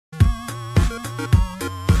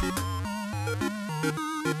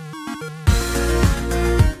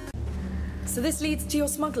So this leads to your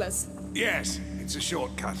smugglers? Yes, it's a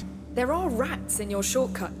shortcut. There are rats in your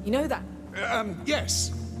shortcut, you know that?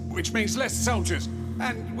 Yes. Which means less soldiers.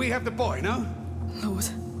 And we have the boy, no? Lord,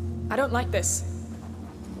 I don't like this.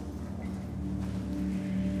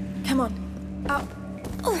 Come on, up.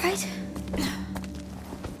 All right.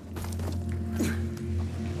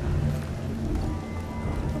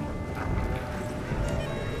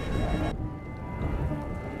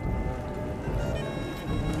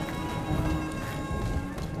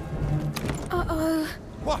 Uh-oh.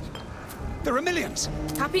 What? There are millions.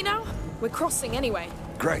 Happy now? We're crossing anyway.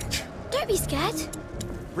 Great. Don't be scared.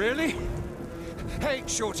 Really? Hey,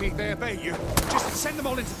 Shorty, they obey you. Just send them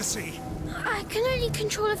all into the sea. I can only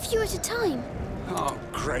control a few at a time. Oh,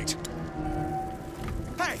 great.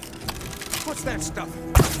 Hey! What's that stuff?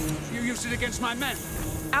 You used it against my men.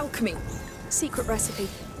 Alchemy. Secret recipe.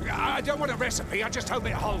 I don't want a recipe, I just hope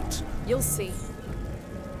it holds. You'll see.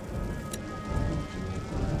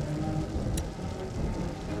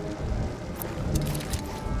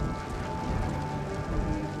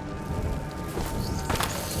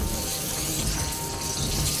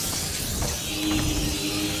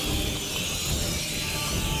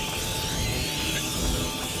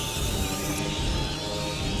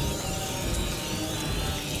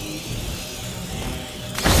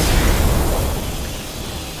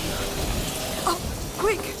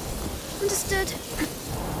 Quick! Understood.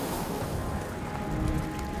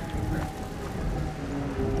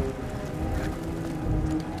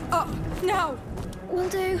 Up, now! Will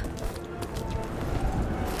do.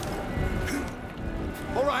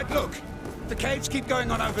 All right, look. The caves keep going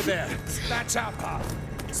on over there. That's our path.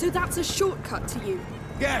 So that's a shortcut to you?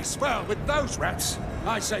 Yes, well, with those rats,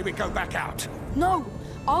 I say we go back out. No!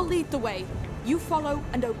 I'll lead the way. You follow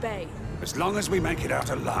and obey. As long as we make it out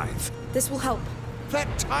alive. This will help. That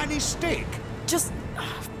tiny stick! Just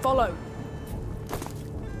follow.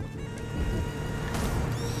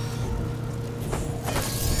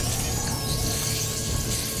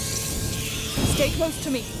 Stay close to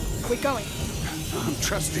me. We're going. I'm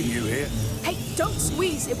trusting you here. Hey, don't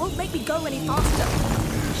squeeze. It won't make me go any faster.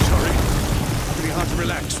 Sorry. Pretty hard to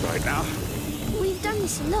relax right now. We've done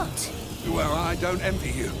this a lot. Well, I don't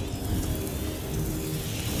envy you.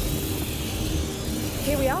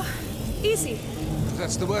 Here we are. Easy.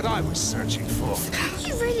 That's the word I was searching for.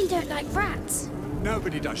 You really don't like rats.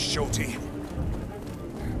 Nobody does, Shorty.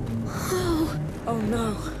 Oh. Oh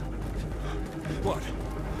no. What?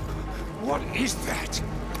 What is that?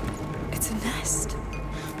 It's a nest.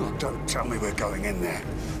 Oh, don't tell me we're going in there.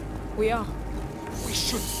 We are. We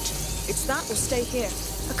shouldn't. It's that or stay here.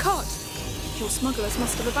 A cart. Your smugglers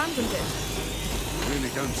must have abandoned it. I really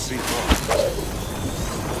don't see why.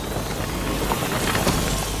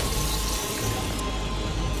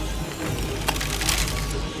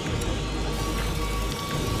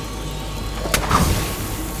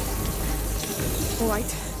 All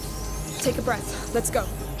right. Take a breath. Let's go.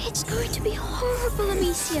 It's going to be horrible,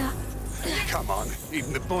 Amicia. Come on,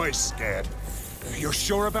 even the boy's scared. You're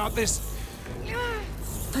sure about this?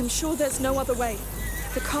 I'm sure there's no other way.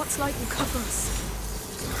 The cart's light will cover us.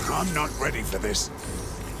 I'm not ready for this.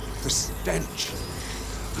 The stench.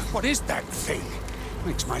 What is that thing?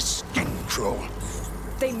 Makes my skin crawl.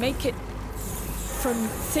 They make it from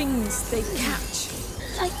things they catch.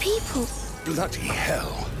 Like people. Bloody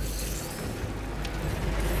hell.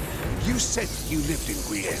 You said you lived in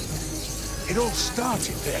Requiem. It all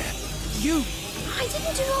started there. You I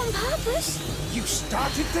didn't do it on purpose.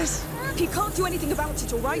 started this? He can't do anything about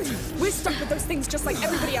it, all right? We're stuck with those things just like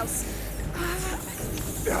everybody else.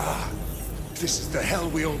 This is the hell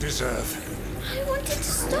we all deserve. I wanted to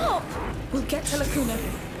stop. We'll get to Lacuna.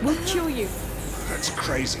 We'll cure you. That's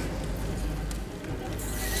crazy.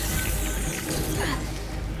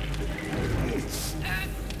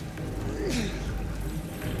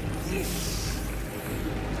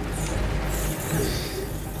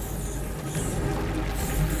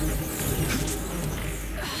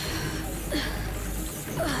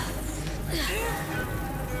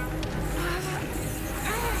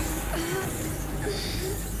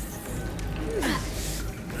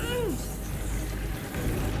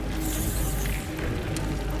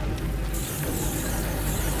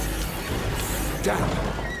 Damn.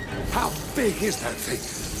 How big is that thing?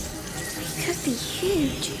 It could be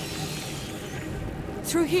huge.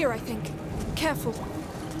 Through here, I think. Careful.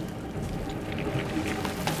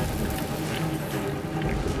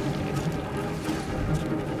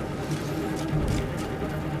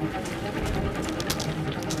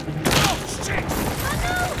 Oh, shit!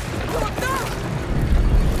 What now?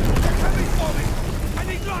 They're coming for me! I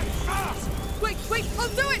need light, fast! Wait, I'll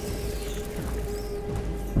do it!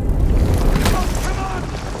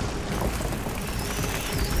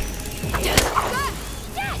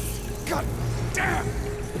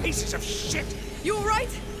 pieces of shit! You alright?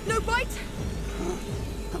 No bite?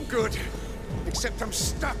 I'm good. Except I'm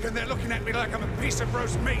stuck and they're looking at me like I'm a piece of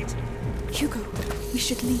roast meat. Hugo, we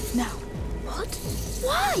should leave now. What?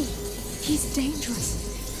 Why? He's dangerous.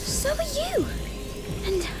 So are you.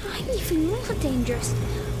 And I'm even more dangerous.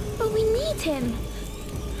 But we need him.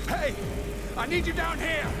 Hey! I need you down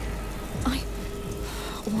here!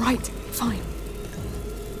 Alright, fine.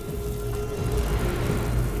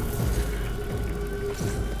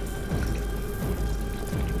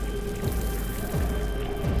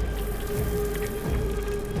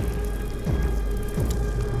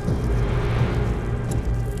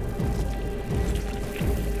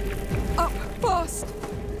 Up, fast!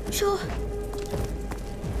 Sure.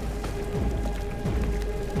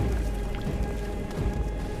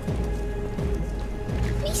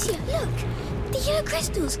 Misha, look! The yellow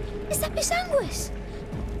crystals! Is that Bisanguis?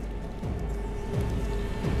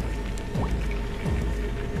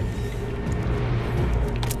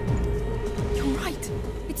 You're right.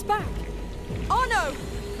 It's back. Arno!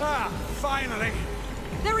 Ah, finally!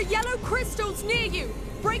 There are yellow crystals near you!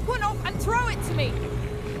 Break one off and throw it to me!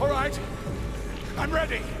 All right. I'm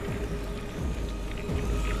ready.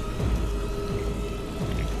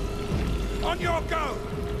 On your go!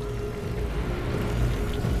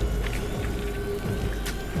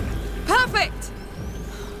 Perfect!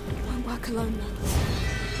 Won't work alone then.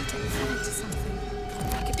 Need to add it to something.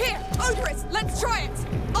 Here, Odorous, let's try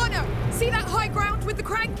it! Arno, see that high ground with the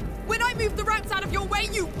crank? When I move the rats out of your way,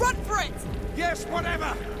 you run for it! Yes,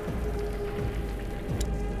 whatever!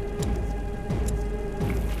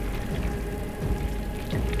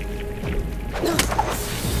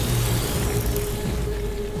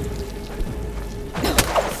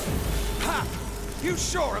 Ha! You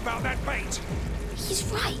sure about that bait? He's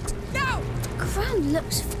right. No! The ground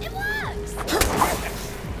looks... It works!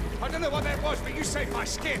 I don't know what that was, but you saved my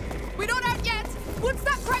skin. We're not out yet! What's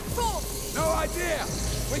that crank for? No idea.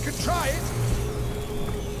 We could try it.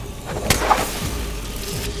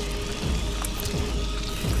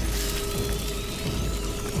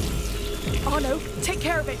 Arno, take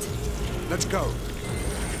care of it. Let's go.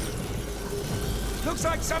 Looks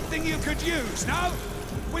like something you could use, no?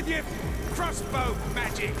 With your crossbow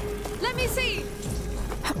magic. Let me see!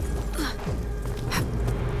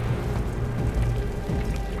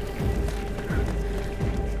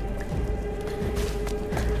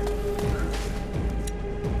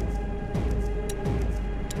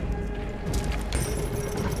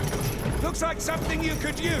 Looks like something you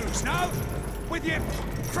could use, no? With your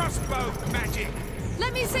crossbow magic.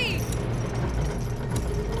 Let me see!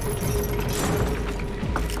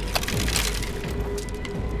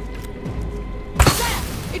 There!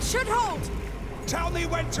 It should hold! Tell me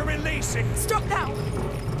when to release it. Stop now!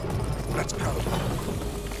 Let's go.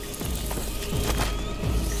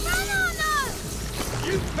 No!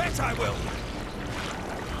 You bet I will.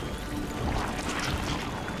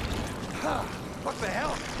 What the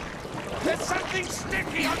hell? There's something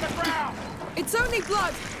sticky on the ground! It's only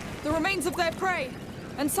blood! The remains of their prey.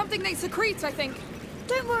 And something they secrete, I think.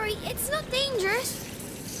 Don't worry, it's not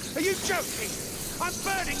dangerous. Are you joking? I'm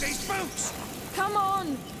burning these boots! Come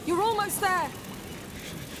on! You're almost there!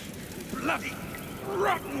 Bloody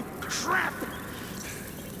rotten crap!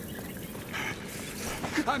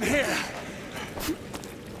 I'm here!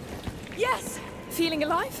 Yes! Feeling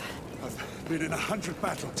alive? I've been in 100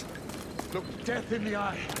 battles. Looked death in the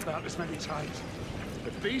eye about as many times.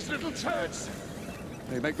 But these little turds,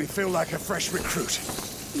 they make me feel like a fresh recruit.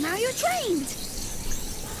 Now you're trained.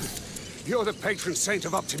 You're the patron saint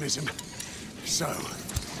of optimism. So,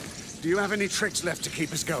 do you have any tricks left to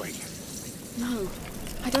keep us going? No.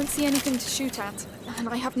 I don't see anything to shoot at. And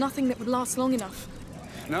I have nothing that would last long enough.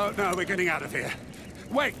 No, we're getting out of here.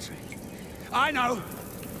 Wait! I know!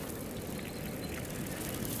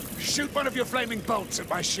 Shoot one of your flaming bolts at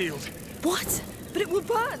my shield. What? But it will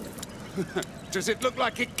burn! Does it look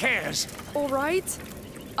like it cares? All right.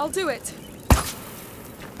 I'll do it.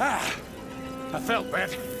 Ah! I felt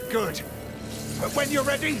that. Good. But when you're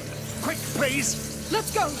ready, quick, please!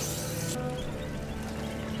 Let's go!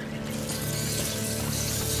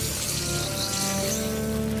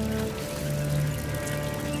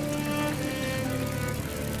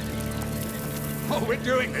 Oh, we're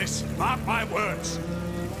doing this. Mark my words.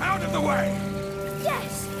 Out of the way!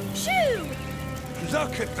 Yes! Shoo!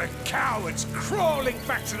 Look at the cowards crawling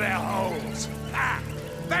back to their holes. Ah!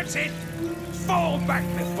 That's it! Fall back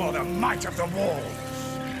before the might of the wall!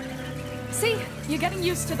 See? You're getting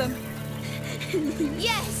used to them.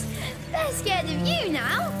 Yes! They're scared of you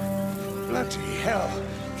now. Bloody hell.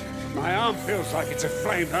 My arm feels like it's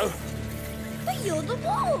aflame, though. But you're the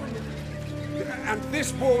wall. And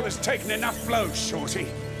this wall has taken enough blows, Shorty.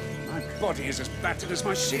 My body is as battered as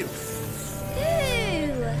my shield.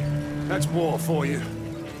 Ooh! That's war for you.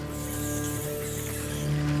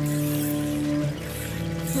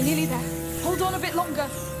 We're nearly there. Hold on a bit longer.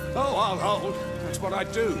 Oh, I'll hold. That's what I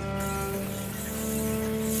do.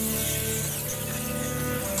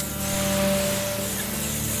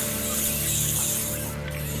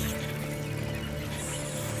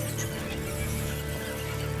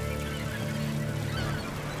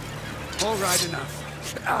 All right,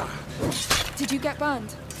 enough. Did you get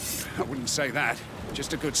burned? I wouldn't say that.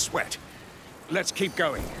 Just a good sweat. Let's keep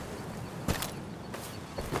going.